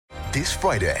This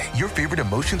Friday, your favorite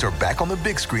emotions are back on the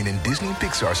big screen in Disney and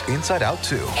Pixar's Inside Out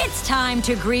 2. It's time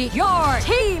to greet your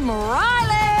Team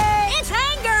Riley! It's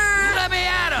anger! Let me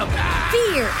at him!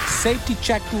 Fear! Safety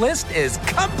checklist is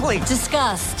complete!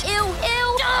 Disgust! Ew!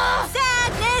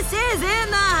 Sadness is in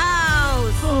the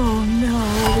house! Oh, no.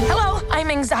 Hello, I'm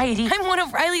anxiety. I'm one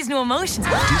of Riley's new emotions.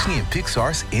 Disney and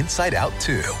Pixar's Inside Out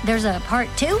 2. There's a part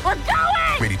 2? We're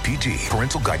going! Rated PG.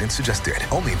 Parental guidance suggested.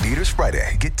 Only in theaters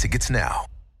Friday. Get tickets now.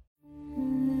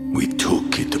 We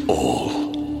took it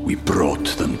all. We brought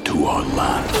them to our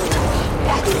land.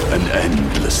 An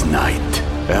endless night,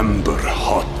 ember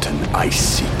hot and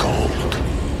icy cold.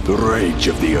 The rage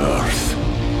of the earth.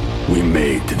 We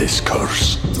made this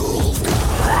curse.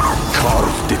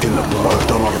 Carved it in the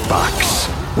blood on our backs.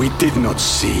 We did not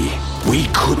see. We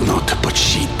could not, but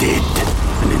she did.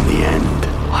 And in the end...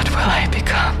 What will I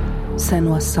become?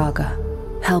 Senua's Saga.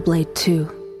 Hellblade 2.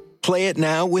 Play it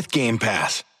now with Game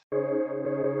Pass.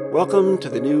 Welcome to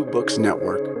the New Books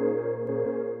Network.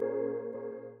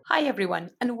 Hi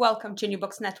everyone, and welcome to New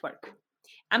Books Network.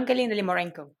 I'm Galina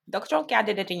Limorenko, doctoral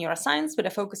candidate in neuroscience with a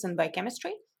focus on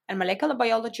biochemistry and molecular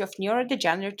biology of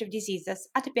neurodegenerative diseases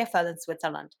at EPFL in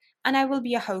Switzerland, and I will be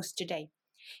your host today.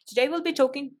 Today we'll be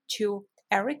talking to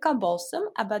Erika Balsam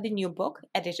about the new book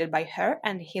edited by her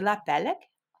and Hila Pelek,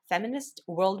 Feminist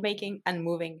World-Making and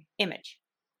Moving Image.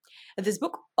 This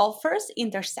book offers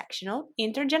intersectional,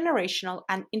 intergenerational,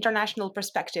 and international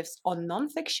perspectives on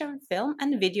nonfiction, film,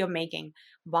 and video making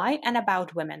by and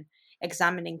about women,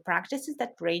 examining practices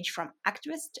that range from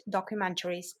activist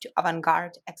documentaries to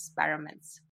avant-garde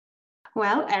experiments.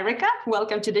 Well, Erika,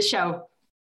 welcome to the show.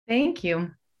 Thank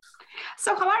you.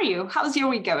 So how are you? How's your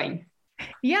week going?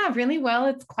 Yeah, really well.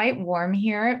 It's quite warm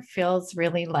here. It feels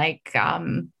really like a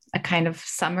kind of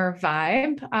summer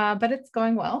vibe, but it's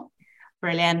going well.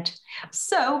 Brilliant.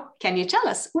 So can you tell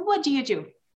us, what do you do?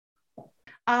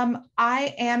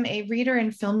 I am a reader in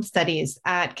film studies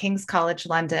at King's College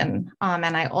London,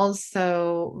 and I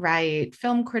also write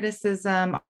film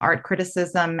criticism, art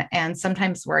criticism, and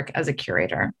sometimes work as a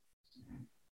curator.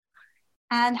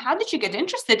 And how did you get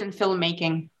interested in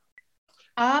filmmaking?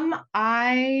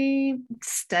 I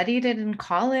studied it in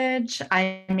college.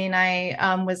 I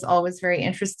was always very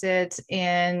interested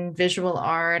in visual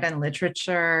art and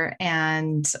literature,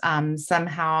 and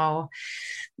somehow,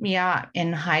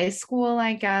 in high school,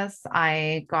 I guess,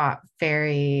 I got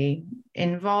very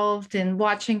involved in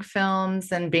watching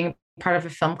films and being part of a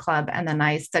film club. And then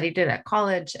I studied it at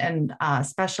college and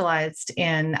specialized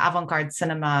in avant-garde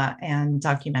cinema and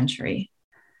documentary.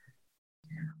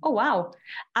 Oh, wow.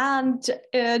 And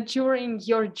during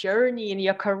your journey in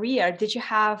your career, did you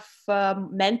have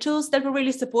mentors that were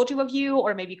really supportive of you,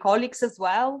 or maybe colleagues as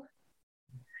well?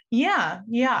 Yeah,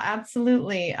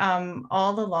 absolutely.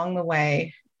 All along the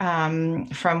way,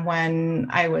 from when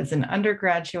I was an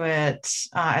undergraduate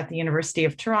at the University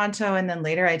of Toronto, and then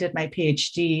later I did my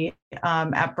PhD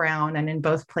at Brown. And in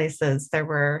both places, there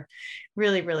were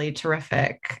really, really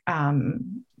terrific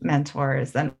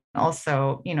mentors and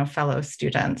also, fellow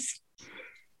students.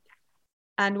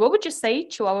 And what would you say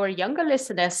to our younger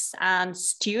listeners and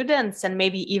students and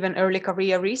maybe even early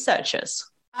career researchers?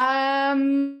 What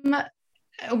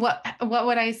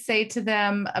would I say to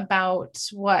them about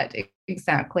what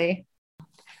exactly?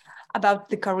 About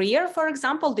the career, for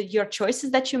example, your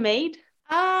choices that you made?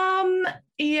 I'm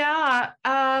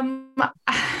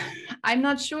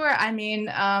not sure.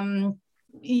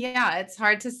 It's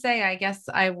hard to say. I guess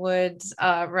I would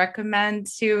recommend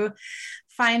to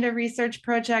find a research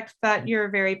project that you're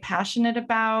very passionate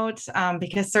about,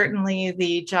 because certainly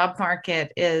the job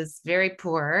market is very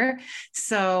poor.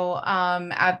 So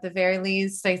at the very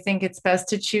least, I think it's best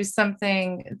to choose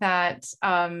something that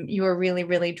you are really,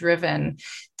 really driven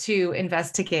to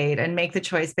investigate and make the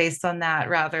choice based on that,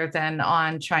 rather than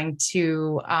on trying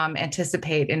to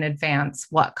anticipate in advance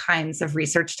what kinds of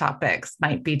research topics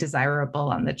might be desirable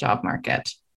on the job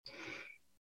market.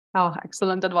 Oh,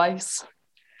 excellent advice.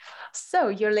 So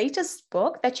your latest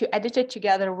book that you edited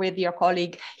together with your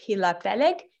colleague Hila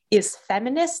Pelek is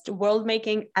Feminist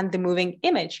World-Making and the Moving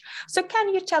Image. So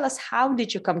can you tell us, how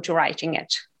did you come to writing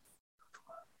it?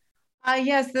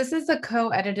 Yes, this is a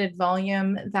co-edited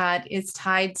volume that is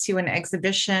tied to an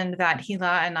exhibition that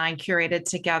Hila and I curated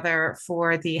together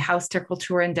for the Haus der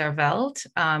Kultur in der Welt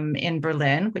in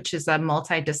Berlin, which is a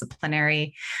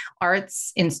multidisciplinary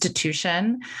arts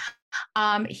institution.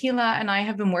 Hila and I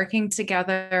have been working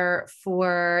together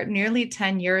for nearly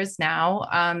 10 years now,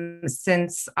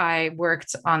 since I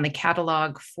worked on the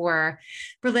catalog for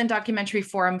Berlin Documentary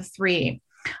Forum 3.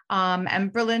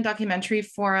 And Berlin Documentary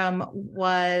Forum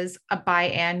was a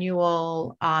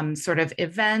biannual sort of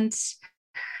event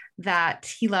that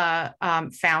Hila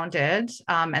founded.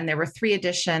 And there were 3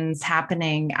 editions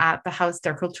happening at the Haus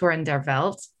der Kultur in der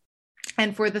Welt.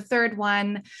 And for the third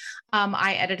one,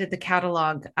 I edited the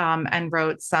catalog and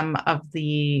wrote some of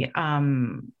the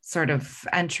sort of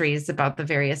entries about the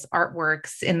various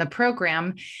artworks in the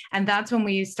program. And that's when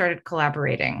we started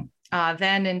collaborating.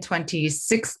 Then in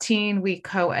 2016, we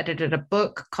co-edited a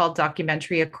book called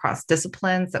Documentary Across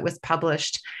Disciplines that was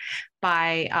published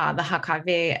by the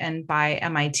HKW and by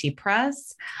MIT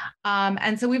Press.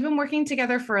 And so we've been working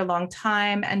together for a long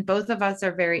time, and both of us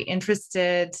are very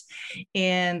interested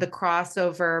in the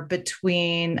crossover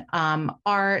between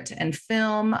art and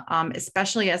film,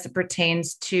 especially as it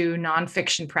pertains to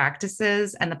nonfiction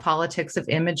practices and the politics of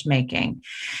image making.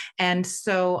 And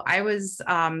so I was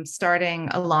starting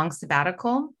a long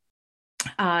sabbatical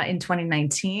in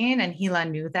 2019, and Hila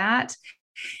knew that.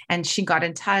 And she got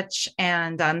in touch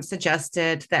and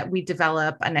suggested that we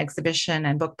develop an exhibition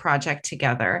and book project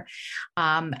together.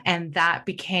 And that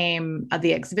became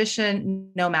the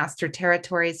exhibition, No Master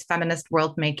Territories, Feminist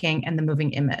World Making and the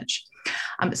Moving Image.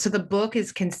 So the book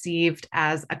is conceived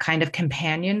as a kind of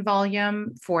companion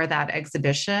volume for that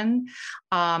exhibition.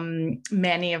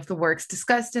 Many of the works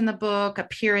discussed in the book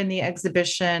appear in the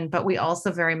exhibition, but we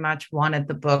also very much wanted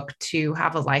the book to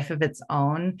have a life of its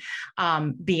own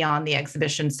beyond the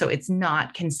exhibition. So it's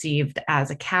not conceived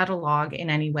as a catalog in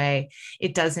any way.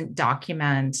 It doesn't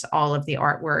document all of the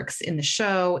artworks in the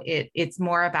show. It's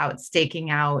more about staking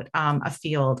out a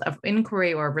field of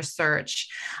inquiry or research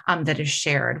that is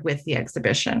shared with the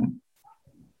exhibition.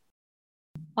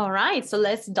 All right, so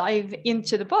let's dive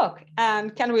into the book.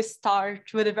 And can we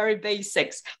start with the very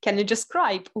basics? Can you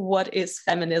describe what is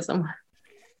feminism?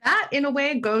 That, in a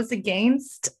way, goes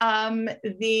against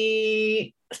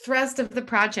the thrust of the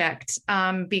project,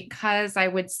 because I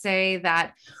would say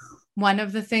that one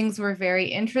of the things we're very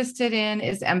interested in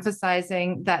is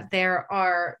emphasizing that there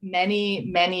are many,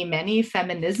 many, many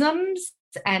feminisms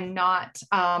and not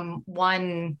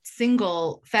one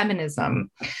single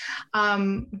feminism.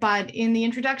 But in the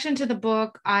introduction to the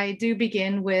book, I do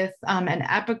begin with an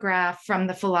epigraph from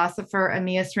the philosopher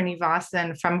Amiya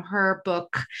Srinivasan from her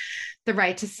book, The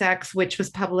Right to Sex, which was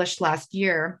published last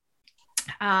year.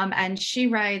 And she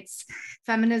writes,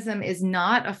 feminism is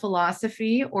not a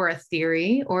philosophy or a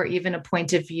theory or even a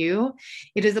point of view.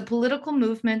 It is a political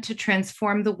movement to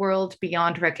transform the world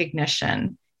beyond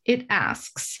recognition. It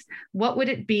asks, what would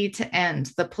it be to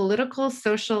end the political,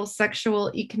 social,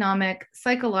 sexual, economic,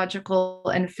 psychological,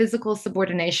 and physical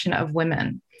subordination of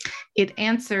women? It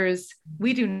answers,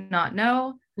 we do not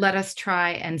know. Let us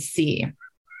try and see.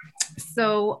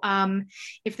 So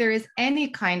if there is any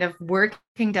kind of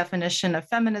working definition of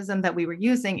feminism that we were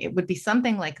using, it would be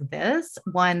something like this,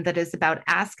 one that is about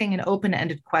asking an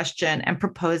open-ended question and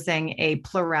proposing a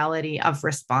plurality of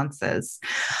responses.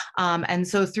 And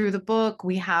so through the book,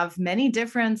 we have many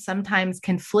different, sometimes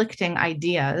conflicting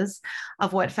ideas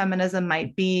of what feminism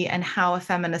might be and how a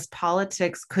feminist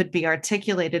politics could be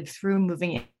articulated through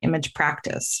moving image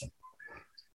practice.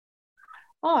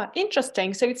 Oh,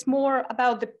 interesting. So it's more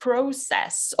about the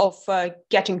process of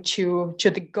getting to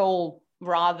the goal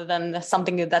rather than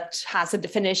something that has a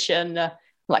definition,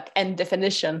 like end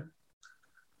definition.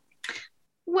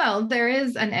 Well, there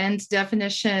is an end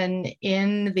definition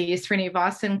in the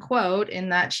Srinivasan quote in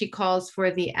that she calls for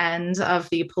the end of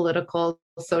the political,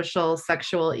 social,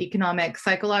 sexual, economic,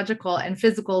 psychological, and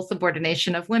physical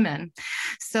subordination of women.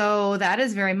 So that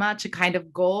is very much a kind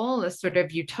of goal, a sort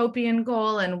of utopian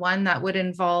goal, and one that would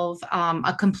involve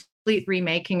a complete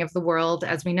remaking of the world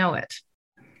as we know it.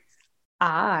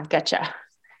 Ah, gotcha.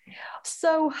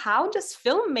 So how does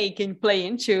filmmaking play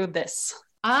into this?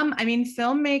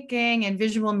 Filmmaking and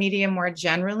visual media more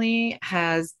generally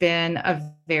has been a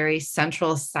very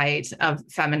central site of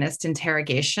feminist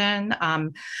interrogation,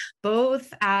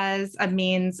 both as a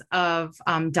means of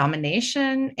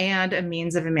domination and a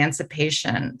means of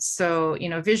emancipation. So,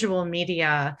 visual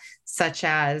media such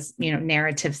as,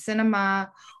 narrative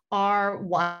cinema are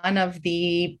one of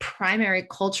the primary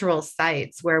cultural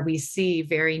sites where we see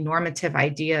very normative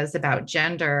ideas about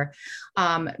gender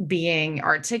being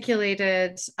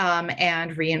articulated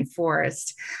and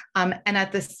reinforced. And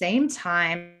at the same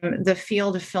time, the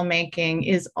field of filmmaking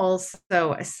is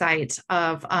also a site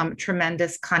of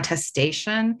tremendous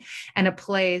contestation and a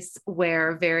place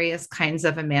where various kinds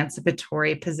of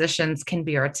emancipatory positions can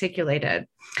be articulated.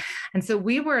 And so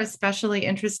we were especially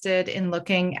interested in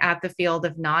looking at the field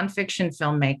of nonfiction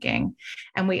filmmaking.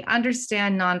 And we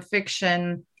understand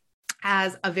nonfiction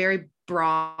as a very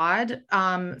broad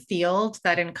field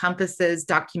that encompasses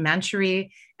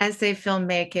documentary essay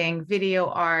filmmaking, video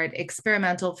art,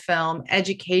 experimental film,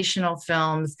 educational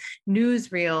films,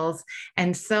 newsreels,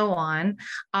 and so on.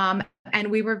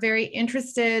 And we were very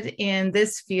interested in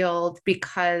this field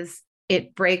because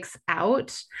it breaks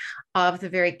out of the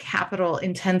very capital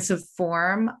intensive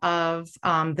form of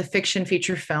the fiction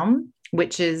feature film,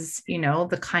 which is,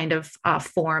 the kind of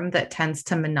form that tends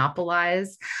to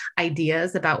monopolize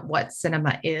ideas about what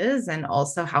cinema is and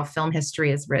also how film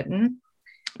history is written.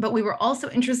 But we were also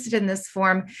interested in this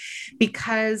form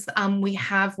because we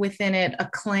have within it a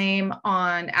claim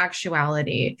on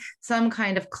actuality, some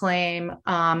kind of claim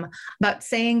about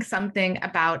saying something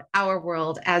about our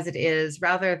world as it is,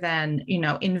 rather than,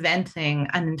 inventing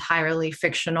an entirely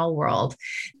fictional world.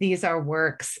 These are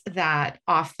works that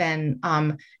often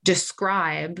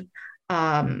describe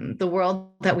the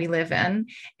world that we live in.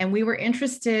 And we were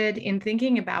interested in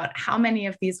thinking about how many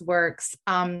of these works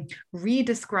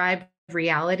redescribe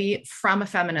reality from a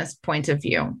feminist point of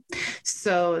view.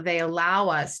 So they allow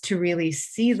us to really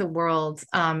see the world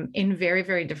in very,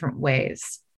 very different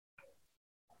ways.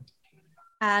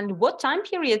 And what time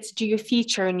periods do you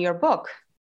feature in your book?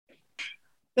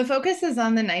 The focus is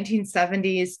on the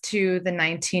 1970s to the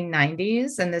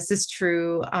 1990s, and this is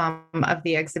true of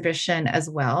the exhibition as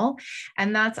well.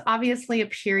 And that's obviously a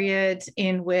period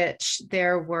in which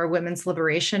there were women's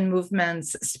liberation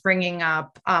movements springing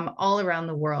up all around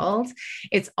the world.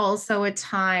 It's also a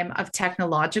time of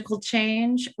technological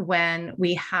change when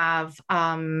we have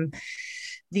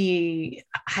the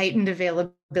heightened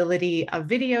availability of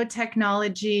video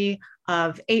technology,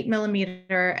 of 8mm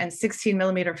and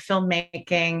 16mm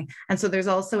filmmaking. And so there's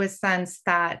also a sense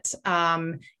that,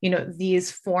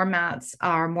 these formats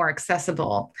are more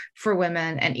accessible for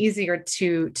women and easier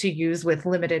to use with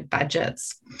limited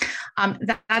budgets.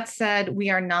 That said, we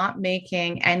are not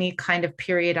making any kind of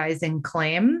periodizing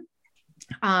claim.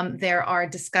 There are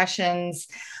discussions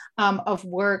of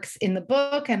works in the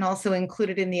book and also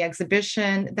included in the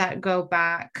exhibition that go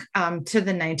back to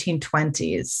the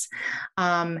 1920s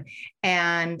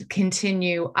and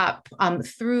continue up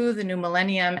through the new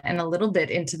millennium and a little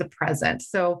bit into the present.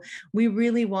 So we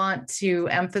really want to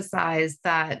emphasize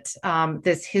that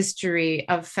this history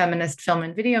of feminist film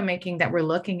and video making that we're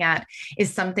looking at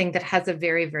is something that has a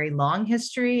very, very long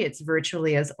history. It's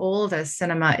virtually as old as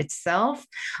cinema itself.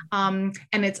 And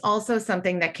it's also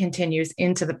something that continues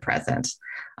into the present.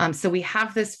 So we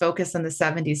have this focus on the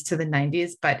 70s to the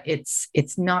 90s, but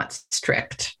it's not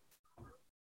strict.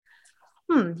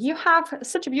 You have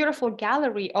such a beautiful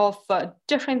gallery of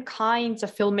different kinds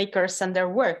of filmmakers and their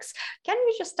works. Can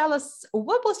you just tell us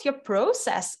what was your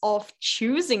process of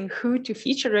choosing who to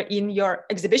feature in your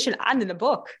exhibition and in the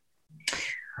book?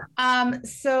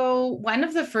 So one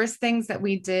of the first things that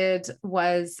we did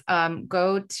was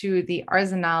go to the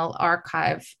Arsenal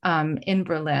archive in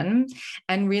Berlin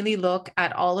and really look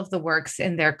at all of the works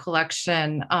in their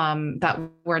collection that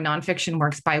were nonfiction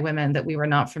works by women that we were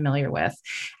not familiar with.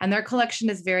 And their collection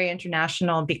is very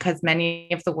international because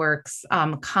many of the works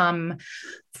come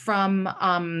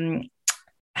from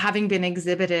having been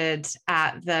exhibited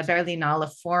at the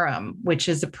Berlinale Forum, which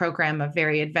is a program of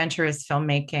very adventurous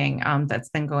filmmaking that's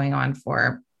been going on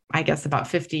for, I guess, about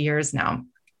 50 years now.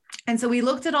 And so we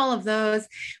looked at all of those.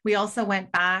 We also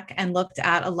went back and looked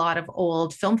at a lot of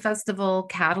old film festival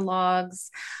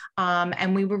catalogs.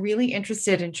 And we were really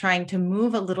interested in trying to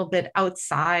move a little bit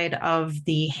outside of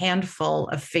the handful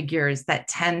of figures that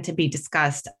tend to be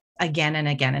discussed again and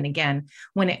again and again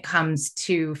when it comes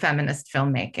to feminist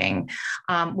filmmaking.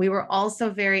 We were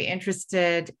also very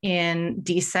interested in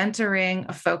decentering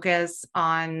a focus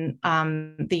on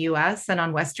the US and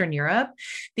on Western Europe.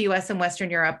 The US and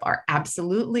Western Europe are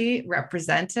absolutely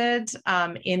represented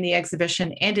in the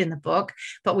exhibition and in the book,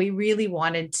 but we really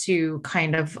wanted to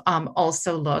kind of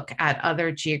also look at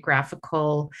other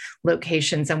geographical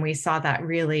locations, and we saw that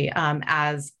really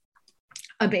as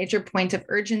a major point of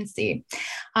urgency.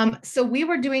 So we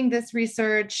were doing this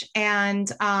research,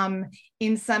 and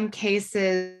in some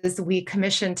cases, we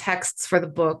commissioned texts for the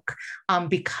book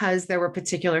because there were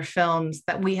particular films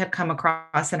that we had come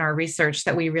across in our research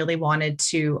that we really wanted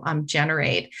to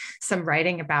generate some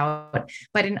writing about.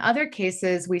 But in other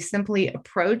cases, we simply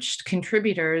approached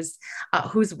contributors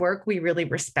whose work we really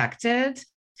respected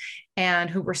and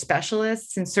who were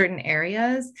specialists in certain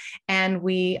areas. And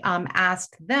we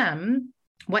asked them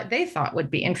what they thought would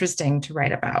be interesting to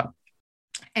write about.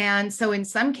 And so in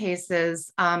some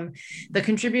cases, the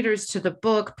contributors to the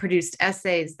book produced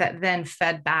essays that then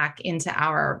fed back into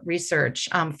our research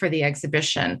for the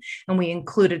exhibition. And we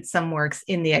included some works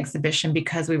in the exhibition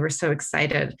because we were so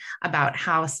excited about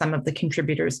how some of the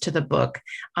contributors to the book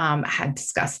had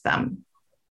discussed them.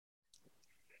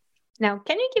 Now,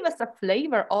 can you give us a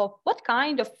flavor of what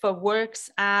kind of works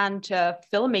and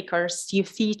filmmakers you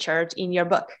featured in your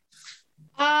book?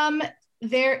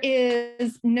 There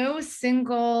is no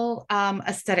single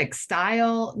aesthetic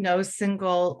style, no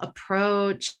single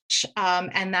approach.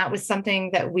 And that was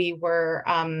something that we were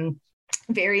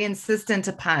very insistent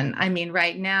upon. I mean,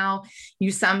 right now,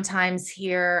 you sometimes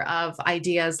hear of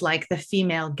ideas like the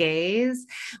female gaze,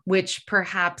 which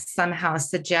perhaps somehow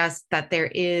suggests that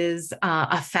there is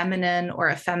a feminine or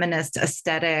a feminist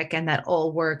aesthetic and that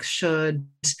all work should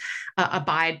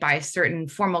abide by certain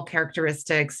formal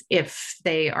characteristics if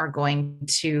they are going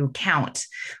to count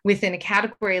within a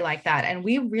category like that. And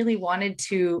we really wanted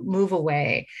to move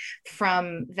away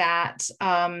from that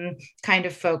kind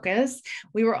of focus.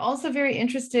 We were also very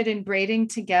interested in braiding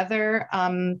together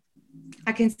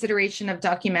a consideration of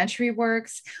documentary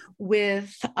works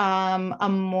with a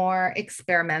more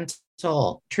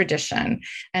experimental tradition.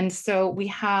 And so we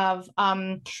have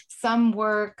some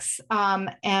works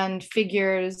and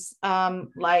figures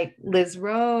like Liz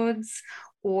Rhodes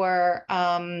or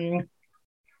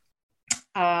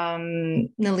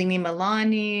Nalini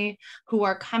Milani, who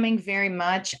are coming very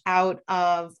much out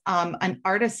of an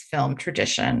artist film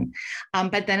tradition.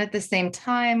 But then at the same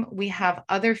time, we have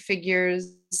other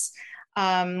figures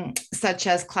such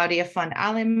as Claudia von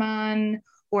Alemann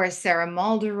or Sarah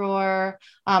Mulderor,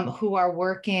 who are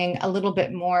working a little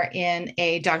bit more in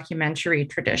a documentary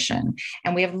tradition.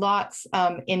 And we have lots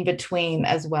in between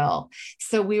as well.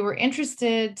 So we were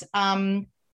interested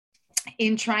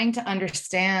in trying to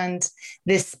understand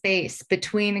this space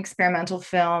between experimental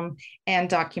film and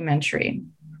documentary.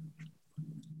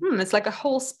 It's like a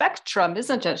whole spectrum,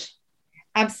 isn't it?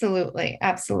 Absolutely,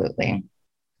 absolutely.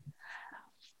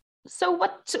 So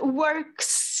what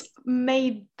works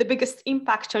made the biggest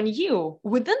impact on you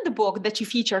within the book that you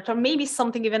featured, or maybe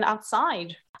something even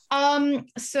outside?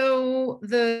 So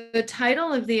the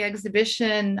title of the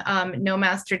exhibition, No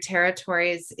Master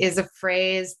Territories, is a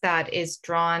phrase that is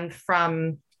drawn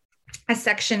from a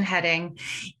section heading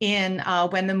in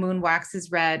When the Moon Waxes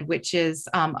Red, which is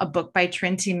a book by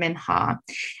Trinity Minha.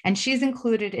 And she's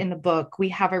included in the book. We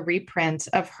have a reprint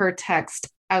of her text,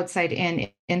 Outside In,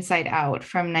 Inside Out,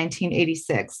 from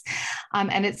 1986.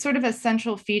 And it's sort of a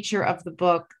central feature of the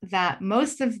book that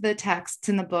most of the texts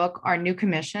in the book are new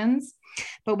commissions,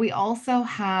 but we also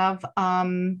have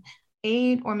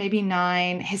 8 or maybe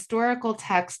 9 historical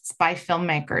texts by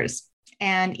filmmakers.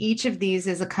 And each of these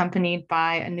is accompanied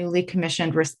by a newly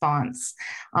commissioned response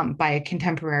by a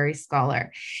contemporary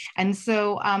scholar. And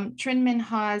so Trin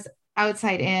Minha's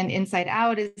Outside In, Inside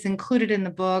Out is included in the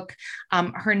book.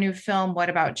 Her new film, What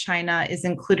About China, is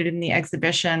included in the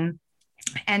exhibition.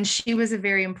 And she was a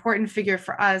very important figure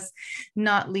for us,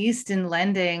 not least in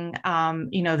lending,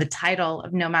 the title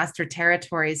of No Master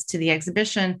Territories to the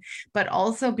exhibition, but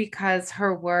also because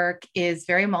her work is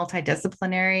very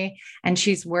multidisciplinary and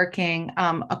she's working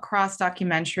across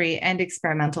documentary and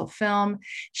experimental film.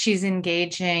 She's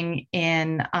engaging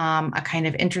in a kind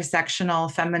of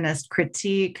intersectional feminist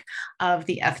critique of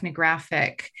the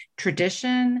ethnographic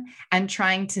tradition and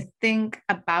trying to think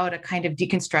about a kind of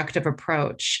deconstructive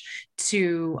approach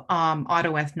to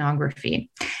autoethnography.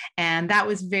 And that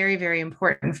was very, very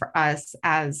important for us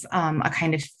as a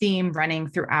kind of theme running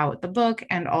throughout the book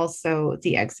and also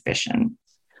the exhibition.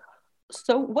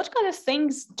 So what kind of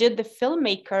things did the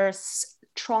filmmakers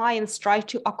try and strive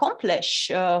to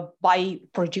accomplish by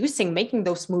making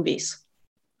those movies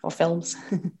or films?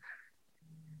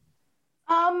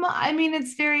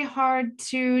 It's very hard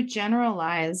to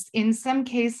generalize. In some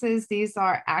cases, these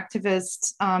are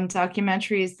activist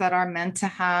documentaries that are meant to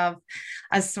have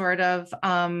a sort of,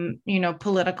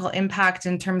 political impact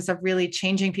in terms of really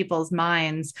changing people's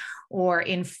minds or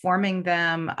informing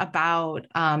them about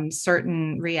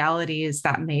certain realities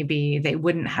that maybe they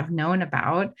wouldn't have known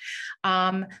about.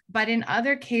 But in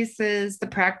other cases, the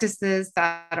practices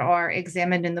that are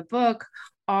examined in the book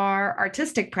are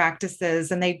artistic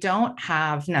practices, and they don't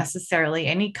have necessarily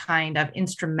any kind of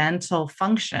instrumental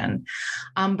function.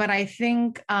 But I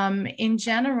think in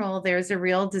general, there's a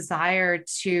real desire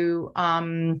to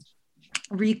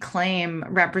reclaim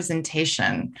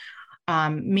representation,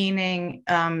 meaning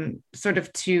sort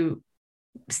of to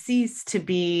cease to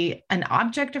be an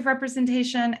object of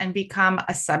representation and become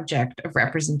a subject of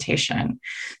representation.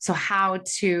 So how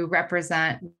to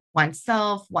represent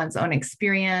oneself, one's own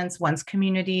experience, one's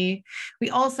community. We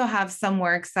also have some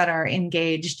works that are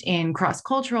engaged in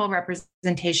cross-cultural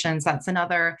representations. That's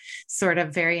another sort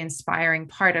of very inspiring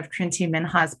part of Trinity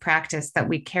Minha's practice that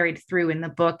we carried through in the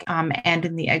book and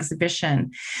in the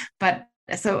exhibition. But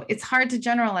so it's hard to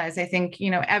generalize. I think,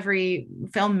 every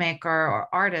filmmaker or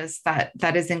artist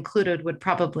that is included would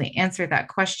probably answer that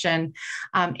question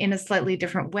in a slightly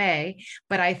different way.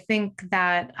 But I think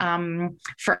that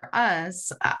for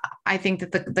us, I think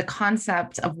that the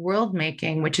concept of world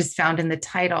making, which is found in the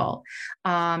title,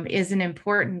 is an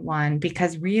important one,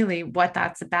 because really what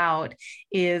that's about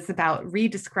is about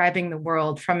redescribing the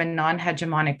world from a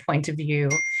non-hegemonic point of view,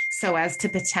 so as to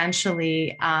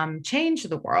potentially change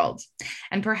the world.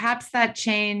 And perhaps that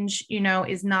change,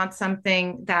 is not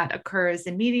something that occurs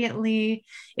immediately.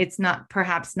 It's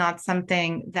perhaps not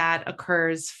something that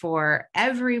occurs for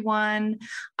everyone,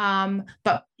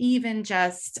 but even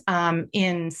just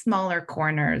in smaller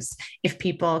corners, if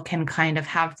people can kind of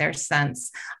have their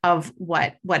sense of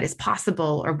what is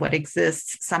possible or what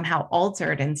exists somehow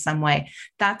altered in some way,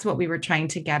 that's what we were trying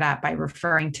to get at by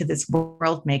referring to this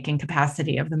world-making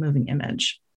capacity of the moving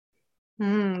image.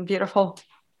 Beautiful.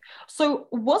 So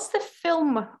was the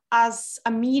film as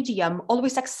a medium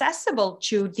always accessible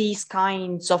to these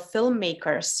kinds of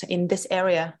filmmakers in this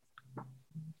area?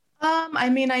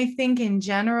 I think in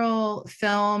general,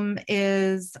 film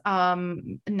is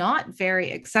not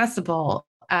very accessible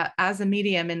as a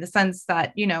medium, in the sense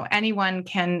that, anyone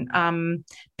can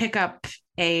pick up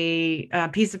a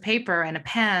piece of paper and a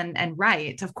pen and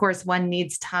write. Of course, one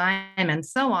needs time and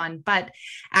so on, but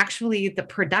actually the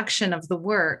production of the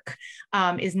work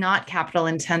is not capital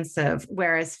intensive,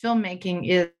 whereas filmmaking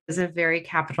is a very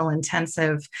capital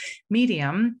intensive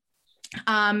medium.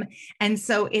 And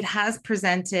so it has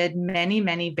presented many,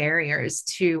 many barriers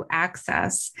to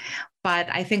access. But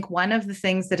I think one of the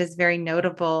things that is very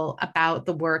notable about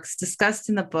the works discussed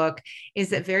in the book is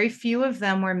that very few of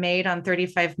them were made on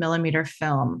 35 millimeter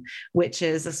film, which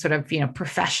is a sort of,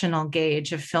 professional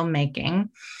gauge of filmmaking.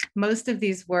 Most of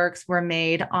these works were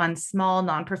made on small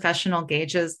non-professional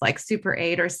gauges like Super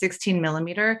 8 or 16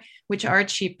 millimeter, which are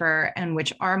cheaper and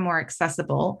which are more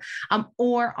accessible,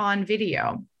 or on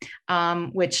video,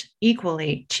 which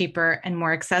equally cheaper and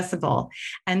more accessible.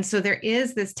 And so there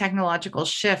is this technological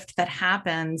shift that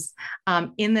happens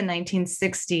in the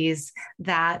 1960s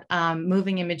that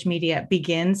moving image media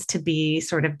begins to be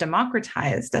sort of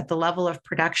democratized at the level of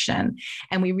production.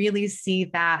 And we really see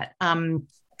that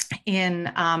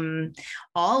in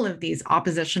all of these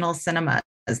oppositional cinemas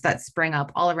that spring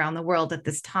up all around the world at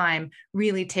this time,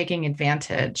 really taking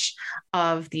advantage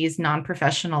of these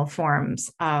non-professional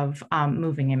forms of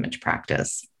moving image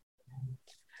practice.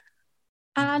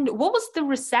 And what was the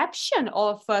reception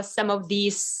of some of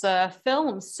these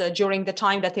films during the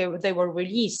time that they were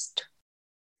released?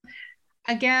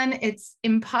 Again, it's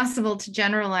impossible to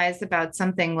generalize about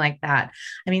something like that.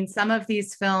 Some of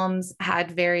these films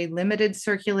had very limited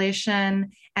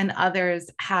circulation and others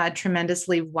had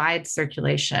tremendously wide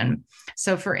circulation.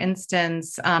 So for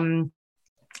instance,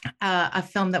 a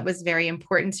film that was very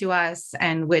important to us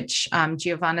and which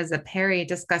Giovanna Zapperi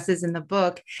discusses in the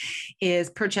book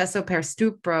is Processo per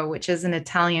stupro, which is an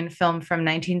Italian film from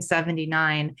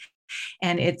 1979.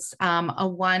 And it's a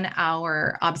 1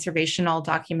 hour observational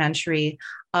documentary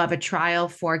of a trial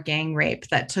for gang rape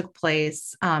that took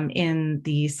place in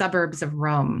the suburbs of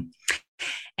Rome.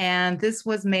 And this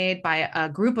was made by a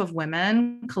group of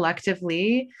women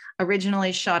collectively,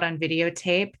 originally shot on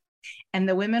videotape. And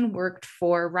the women worked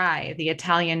for RAI, the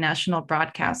Italian national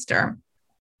broadcaster.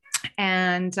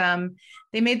 And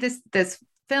they made this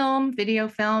video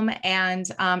film, and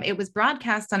it was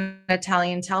broadcast on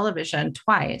Italian television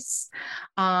twice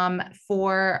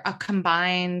for a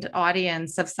combined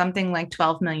audience of something like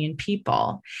 12 million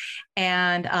people.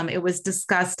 And it was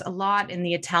discussed a lot in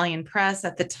the Italian press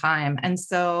at the time. And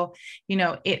so,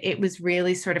 it was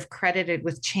really sort of credited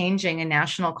with changing a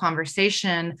national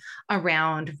conversation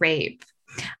around rape.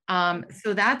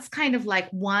 So that's kind of like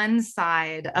one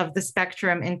side of the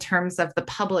spectrum in terms of the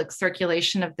public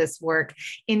circulation of this work,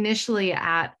 initially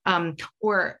at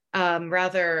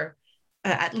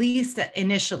least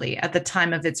initially at the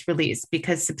time of its release,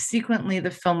 because subsequently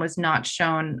the film was not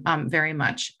shown very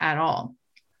much at all.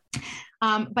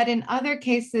 But in other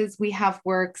cases, we have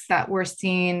works that were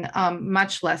seen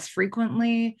much less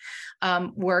frequently,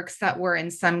 works that were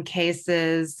in some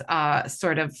cases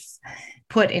sort of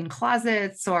put in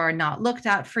closets or not looked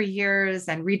at for years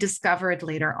and rediscovered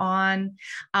later on.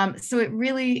 So it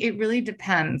really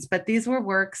depends. But these were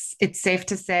works, it's safe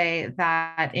to say,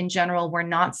 that in general were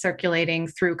not circulating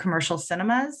through commercial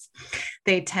cinemas.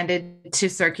 They tended to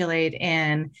circulate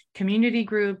in community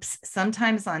groups,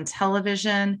 sometimes on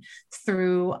television, through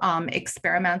through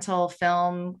experimental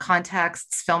film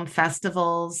contexts, film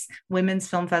festivals, women's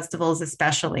film festivals,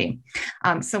 especially.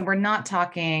 So we're not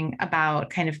talking about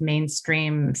kind of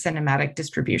mainstream cinematic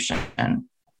distribution.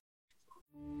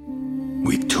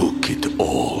 We took it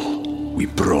all. We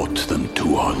brought them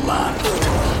to our land.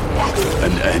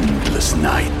 An endless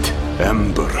night,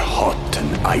 ember hot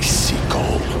and icy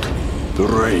cold. The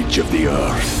rage of the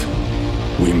earth.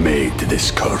 We made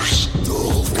this curse.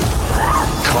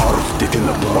 Carved it in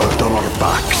the blood on our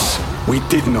backs. We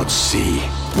did not see.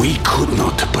 We could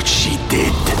not, but she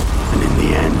did. And in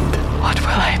the end... What will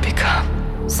I become?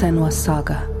 Senua's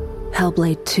Saga.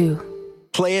 Hellblade 2.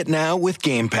 Play it now with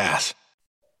Game Pass.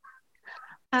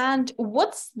 And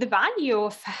what's the value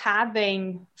of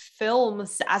having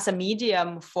films as a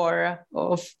medium for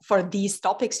these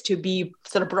topics to be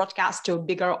sort of broadcast to a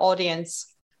bigger audience?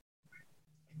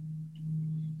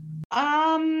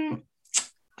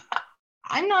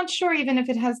 I'm not sure even if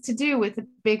it has to do with a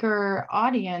bigger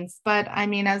audience, but I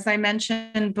mean, as I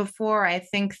mentioned before, I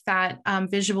think that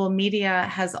visual media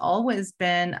has always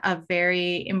been a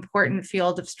very important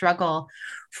field of struggle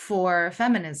for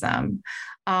feminism.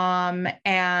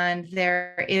 And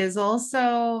there is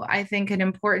also, I think, an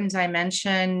important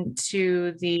dimension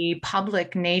to the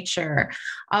public nature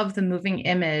of the moving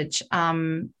image,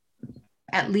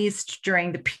 at least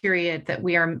during the period that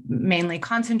we are mainly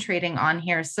concentrating on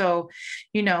here. So,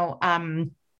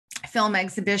 film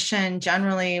exhibition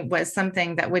generally was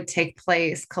something that would take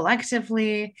place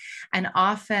collectively, and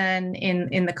often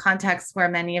in the context where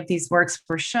many of these works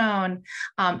were shown,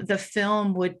 the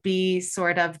film would be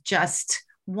sort of just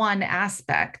one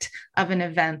aspect of an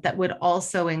event that would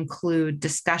also include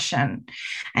discussion.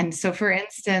 And so, for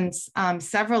instance,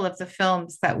 several of the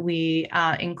films that we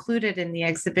included in the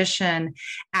exhibition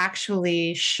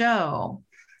actually show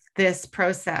this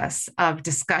process of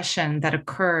discussion that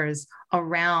occurs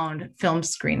around film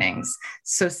screenings.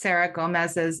 So Sara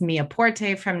Gomez's Mi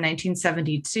Aporte from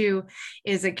 1972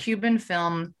 is a Cuban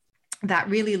film that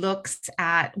really looks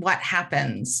at what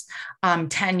happens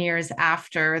 10 years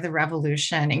after the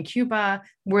revolution in Cuba.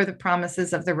 Were the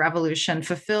promises of the revolution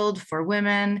fulfilled for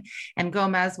women? And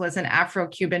Gomez was an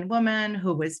Afro-Cuban woman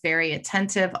who was very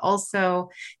attentive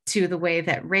also to the way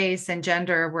that race and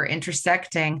gender were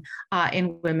intersecting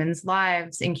in women's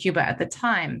lives in Cuba at the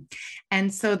time.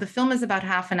 And so the film is about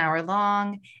half an hour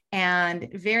long. And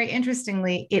very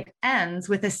interestingly, it ends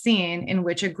with a scene in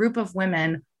which a group of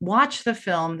women watch the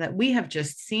film that we have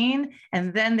just seen,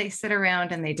 and then they sit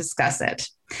around and they discuss it.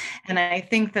 And I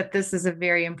think that this is a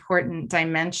very important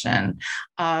dimension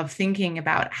of thinking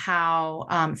about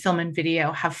how film and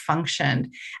video have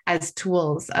functioned as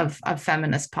tools of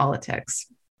feminist politics.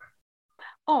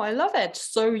 Oh, I love it.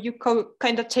 So you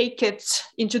kind of take it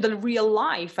into the real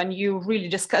life and you really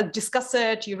discuss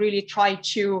it. You really try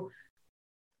to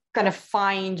kind of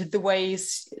find the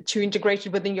ways to integrate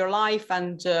it within your life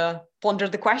and ponder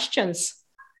the questions.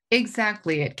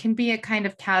 Exactly. It can be a kind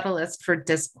of catalyst for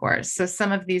discourse. So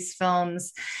some of these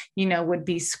films, would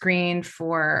be screened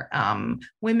for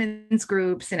women's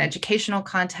groups in educational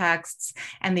contexts.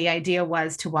 And the idea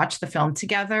was to watch the film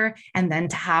together and then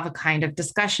to have a kind of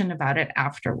discussion about it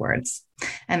afterwards.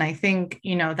 And I think,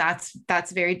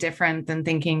 that's very different than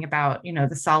thinking about,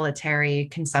 the solitary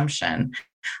consumption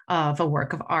of a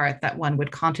work of art that one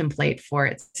would contemplate for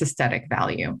its aesthetic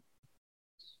value.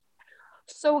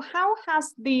 So how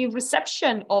has the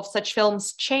reception of such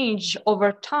films changed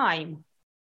over time?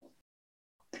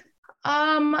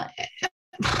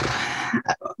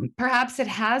 Perhaps it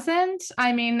hasn't.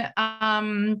 I mean,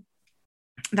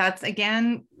 that's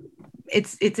again,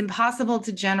 it's impossible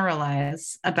to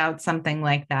generalize about something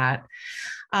like that.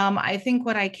 I think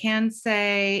what I can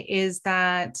say is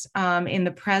that in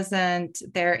the present,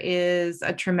 there is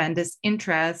a tremendous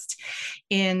interest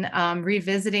in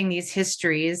revisiting these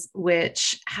histories,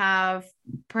 which have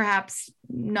perhaps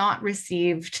not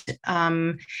received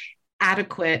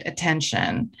adequate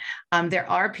attention. There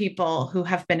are people who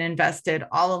have been invested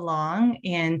all along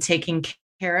in taking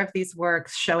care of these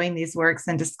works, showing these works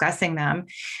and discussing them.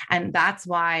 And that's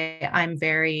why I'm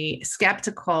very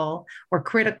skeptical or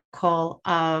critical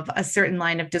of a certain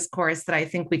line of discourse that I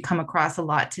think we come across a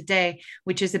lot today,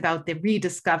 which is about the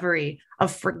rediscovery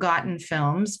of forgotten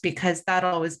films, because that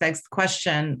always begs the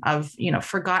question of,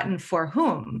 forgotten for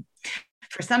whom?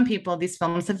 For some people, these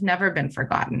films have never been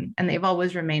forgotten and they've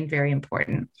always remained very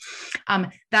important.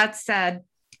 That said,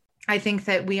 I think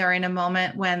that we are in a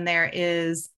moment when there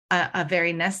is a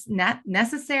very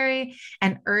necessary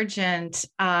and urgent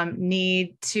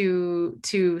need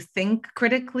to think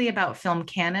critically about film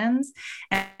canons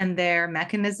and their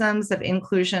mechanisms of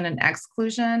inclusion and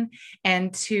exclusion,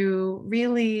 and to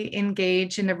really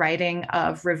engage in the writing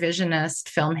of revisionist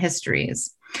film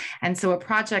histories. And so a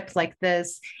project like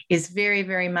this is very,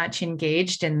 very much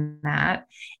engaged in that.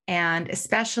 And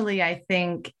especially, I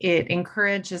think it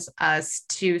encourages us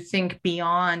to think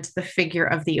beyond the figure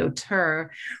of the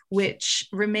auteur, which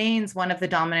remains one of the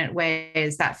dominant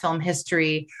ways that film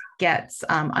history gets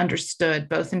understood,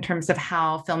 both in terms of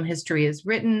how film history is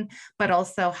written, but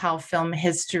also how film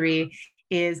history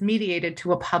is mediated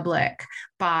to a public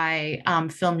by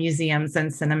film museums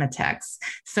and cinematheques.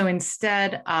 So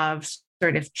instead of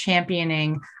sort of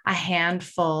championing a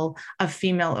handful of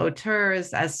female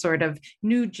auteurs as sort of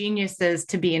new geniuses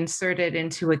to be inserted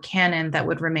into a canon that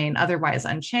would remain otherwise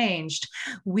unchanged,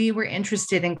 we were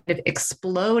interested in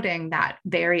exploding that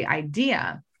very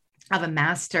idea of a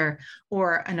master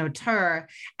or an auteur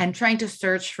and trying to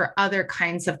search for other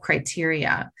kinds of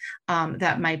criteria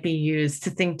that might be used to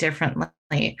think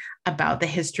differently about the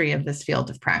history of this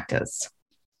field of practice.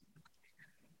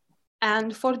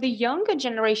 And for the younger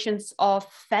generations of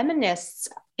feminists,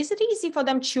 is it easy for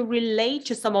them to relate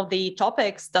to some of the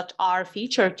topics that are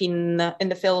featured in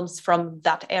the films from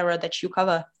that era that you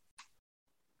cover?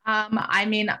 I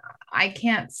mean, I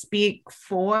can't speak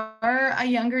for a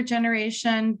younger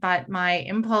generation, but my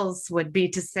impulse would be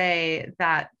to say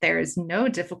that there's no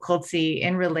difficulty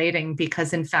in relating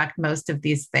because, in fact, most of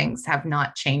these things have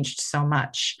not changed so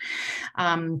much.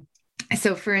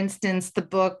 So, for instance, the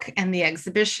book and the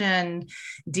exhibition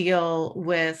deal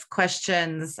with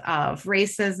questions of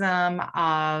racism,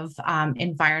 of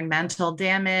environmental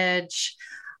damage,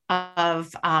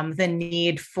 of the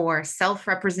need for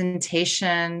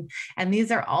self-representation. And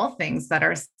these are all things that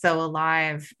are so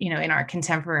alive, in our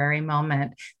contemporary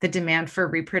moment. The demand for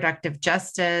reproductive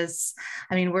justice.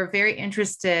 I mean, we're very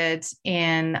interested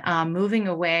in moving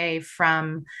away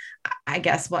from, I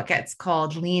guess, what gets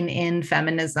called lean-in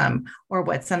feminism, or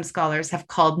what some scholars have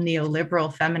called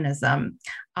neoliberal feminism.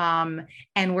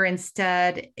 And we're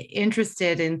instead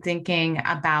interested in thinking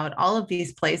about all of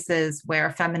these places where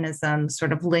feminism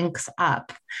sort of links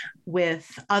up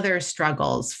with other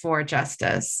struggles for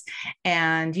justice.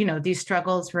 And, these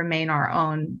struggles remain our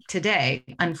own today.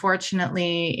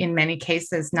 Unfortunately, in many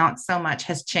cases, not so much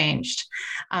has changed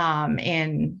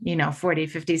in, 40,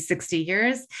 50, 60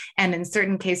 years. And in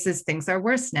certain cases, things are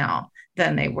worse now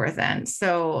than they were then.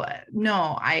 So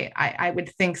no, I would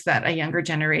think that a younger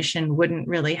generation wouldn't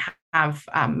really have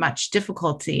much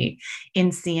difficulty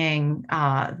in seeing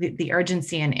the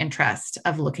urgency and interest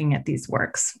of looking at these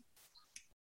works.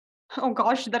 Oh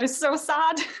gosh, that is so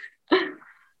sad.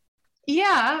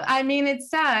 Yeah, I mean, it's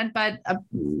sad, but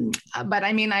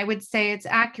I mean, I would say it's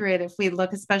accurate if we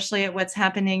look especially at what's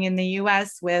happening in the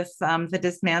US with the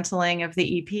dismantling of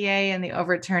the EPA and the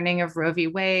overturning of Roe v.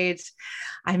 Wade.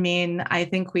 I mean, I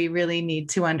think we really need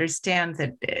to understand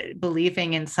that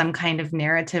believing in some kind of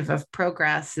narrative of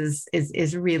progress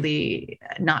is really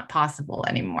not possible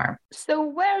anymore. So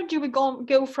where do we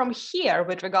go from here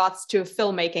with regards to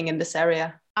filmmaking in this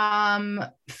area?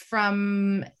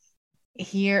 From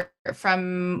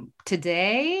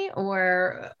today,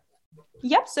 or?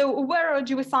 Yep. So where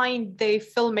do we find the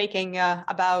filmmaking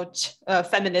about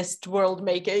feminist world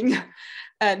making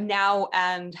now,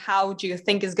 and how do you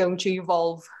think is going to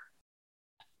evolve?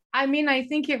 I mean, I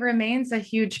think it remains a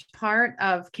huge part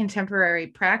of contemporary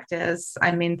practice.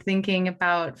 I mean, thinking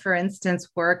about, for instance,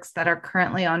 works that are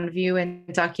currently on view in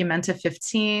Documenta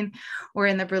 15 or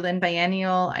in the Berlin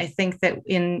Biennial, I think that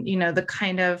in, the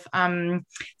kind of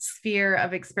sphere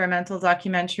of experimental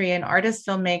documentary and artist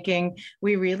filmmaking,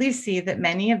 we really see that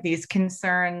many of these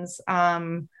concerns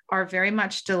are very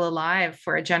much still alive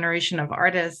for a generation of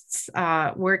artists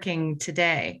working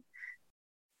today.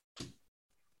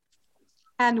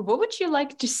 And what would you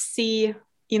like to see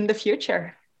in the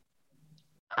future?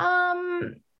 I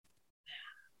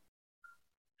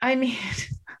mean,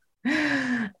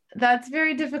 that's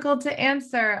very difficult to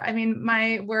answer. I mean,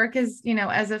 my work is,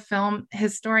 as a film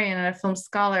historian and a film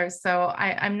scholar, so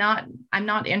I'm not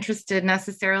interested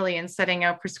necessarily in setting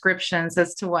out prescriptions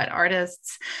as to what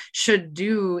artists should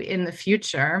do in the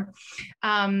future.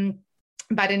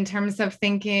 But in terms of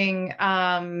thinking,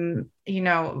 more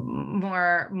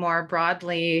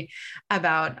broadly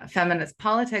about feminist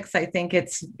politics, I think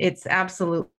it's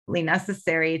absolutely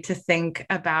necessary to think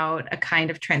about a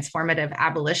kind of transformative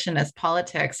abolitionist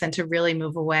politics and to really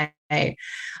move away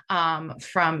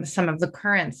from some of the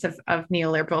currents of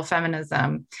neoliberal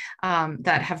feminism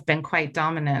that have been quite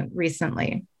dominant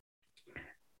recently.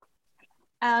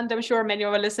 And I'm sure many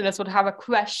of our listeners would have a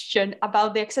question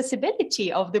about the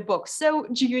accessibility of the book. So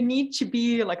do you need to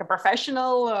be like a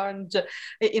professional and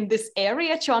in this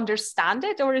area to understand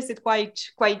it, or is it quite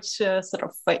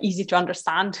easy to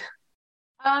understand?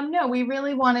 No, we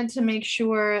really wanted to make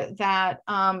sure that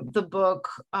the book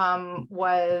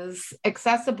was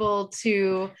accessible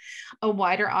to a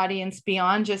wider audience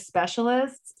beyond just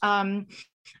specialists.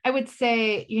 I would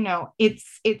say,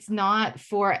 it's not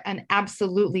for an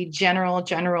absolutely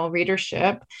general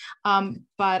readership,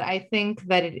 but I think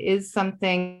that it is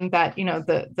something that,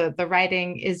 the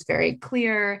writing is very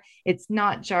clear. It's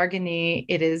not jargony.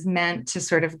 It is meant to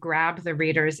sort of grab the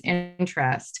reader's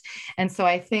interest. And so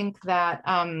I think that,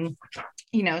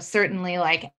 certainly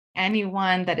like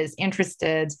anyone that is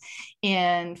interested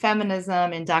in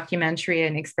feminism, in documentary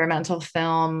and experimental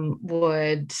film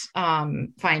would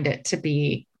find it to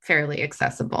be fairly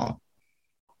accessible.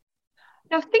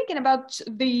 Now, thinking about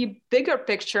the bigger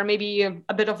picture, maybe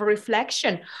a bit of a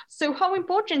reflection. So how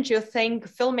important do you think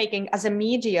filmmaking as a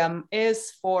medium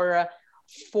is for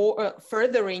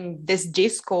furthering this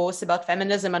discourse about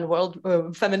feminism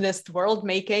and feminist world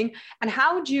making? And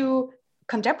how do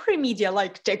contemporary media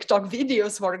like TikTok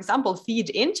videos, for example, feed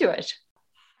into it?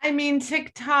 I mean,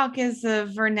 TikTok is a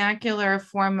vernacular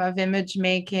form of image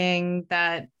making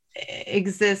that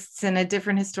exists in a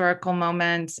different historical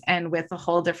moment and with a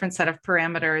whole different set of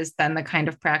parameters than the kind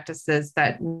of practices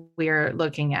that we're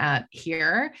looking at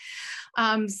here.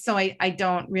 So I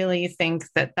don't really think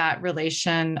that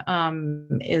relation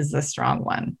is a strong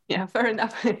one. Yeah, fair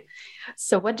enough.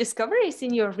 So what discoveries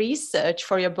in your research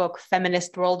for your book,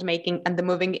 Feminist World Making and the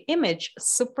Moving Image,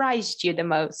 surprised you the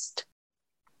most?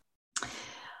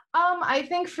 I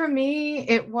think for me,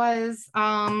 it was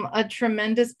a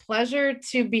tremendous pleasure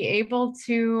to be able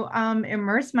to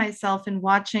immerse myself in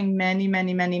watching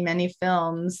many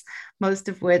films, most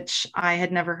of which I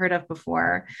had never heard of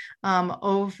before,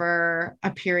 over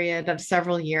a period of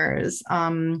several years,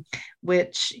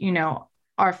 which,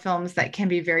 are films that can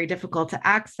be very difficult to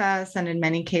access and in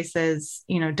many cases,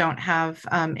 don't have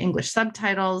English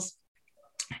subtitles.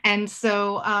 And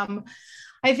so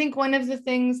I think one of the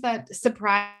things that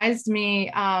surprised me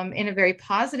in a very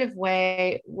positive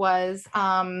way was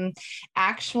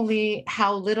actually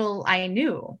how little I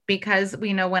knew, because,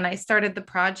 when I started the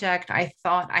project, I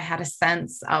thought I had a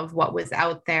sense of what was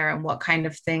out there and what kind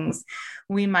of things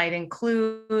we might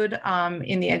include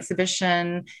in the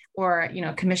exhibition or,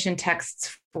 commission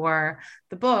texts for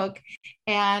the book.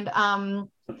 And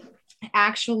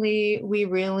actually, we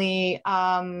really,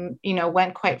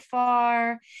 went quite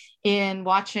far in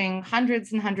watching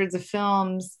hundreds and hundreds of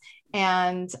films.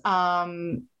 And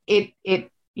it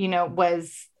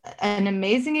was an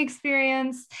amazing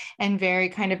experience and very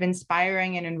kind of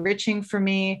inspiring and enriching for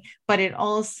me. But it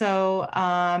also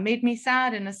made me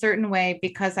sad in a certain way,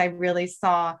 because I really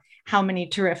saw how many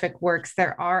terrific works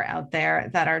there are out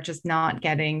there that are just not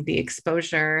getting the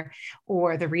exposure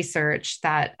or the research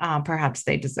that perhaps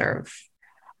they deserve.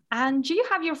 And do you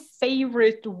have your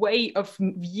favorite way of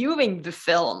viewing the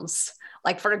films?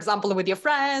 Like, for example, with your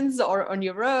friends or on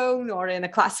your own or in a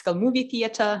classical movie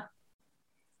theater?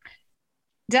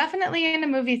 Definitely in a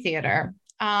movie theater.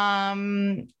 I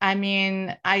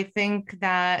mean, I think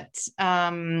that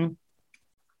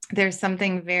there's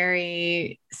something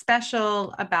very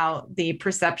special about the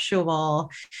perceptual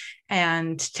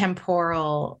and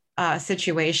temporal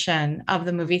situation of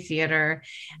the movie theater,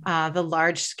 the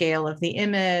large scale of the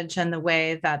image and the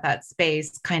way that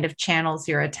space kind of channels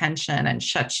your attention and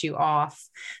shuts you off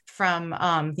from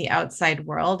the outside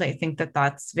world. I think that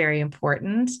that's very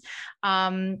important.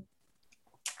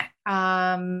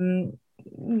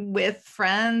 With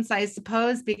friends, I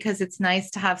suppose, because it's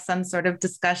nice to have some sort of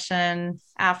discussion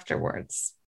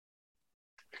afterwards.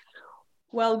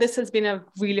 Well, this has been a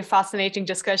really fascinating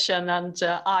discussion, and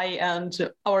I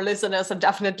and our listeners are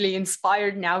definitely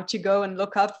inspired now to go and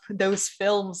look up those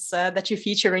films that you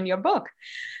feature in your book.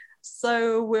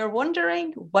 So we're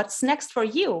wondering, what's next for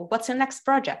you? What's your next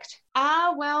project?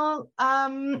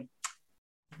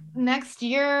 Next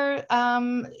year,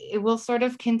 it will sort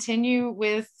of continue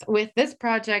with this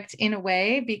project in a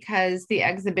way, because the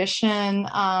exhibition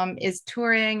is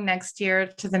touring next year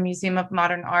to the Museum of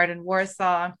Modern Art in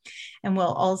Warsaw, and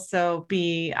we'll also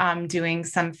be doing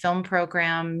some film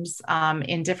programs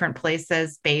in different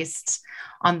places based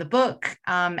on the book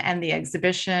and the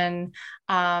exhibition.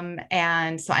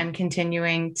 And so I'm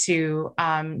continuing to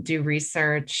do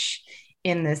research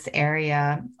in this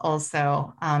area,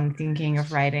 also thinking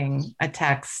of writing a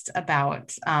text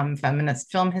about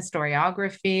feminist film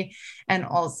historiography, and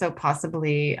also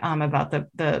possibly about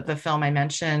the film I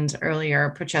mentioned earlier,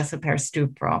 Processo per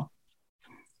Stupro.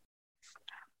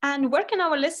 And where can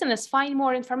our listeners find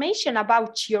more information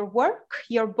about your work,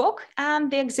 your book,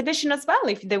 and the exhibition as well,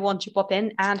 if they want to pop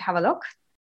in and have a look?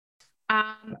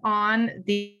 On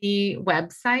the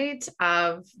website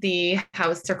of the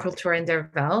Haus der Kultur in der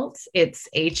Welt, it's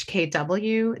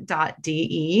hkw.de.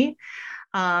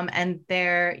 And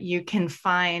there you can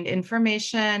find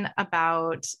information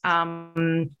about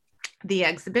the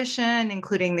exhibition,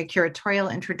 including the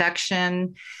curatorial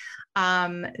introduction,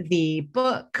 the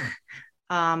book.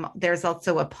 There's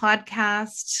also a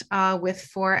podcast with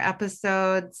 4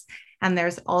 episodes. And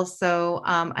there's also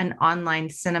an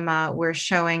online cinema. We're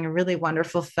showing a really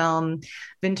wonderful film,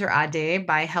 Winter Ade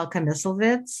by Helke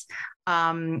Misselwitz,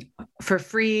 for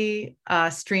free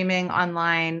streaming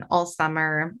online all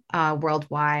summer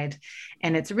worldwide.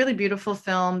 And it's a really beautiful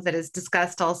film that is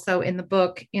discussed also in the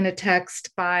book in a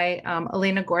text by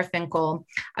Elena Gorfinkel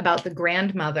about the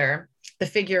grandmother, the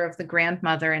figure of the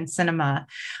grandmother in cinema.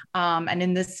 And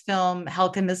in this film,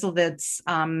 Helke Misselwitz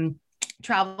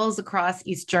travels across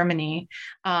East Germany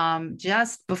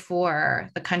just before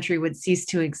the country would cease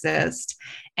to exist.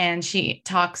 And she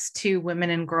talks to women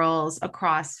and girls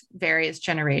across various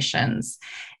generations.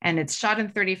 And it's shot in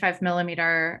 35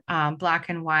 millimeter, black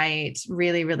and white,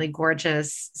 really, really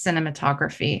gorgeous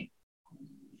cinematography.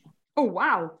 Oh,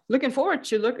 wow. Looking forward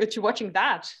to watching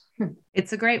that.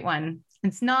 It's a great one.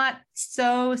 It's not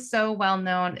so well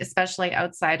known, especially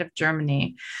outside of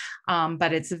Germany,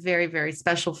 but it's a very, very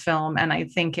special film. And I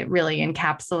think it really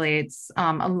encapsulates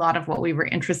a lot of what we were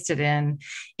interested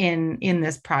in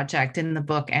this project, in the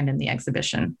book and in the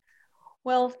exhibition.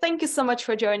 Well, thank you so much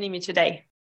for joining me today.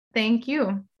 Thank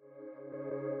you.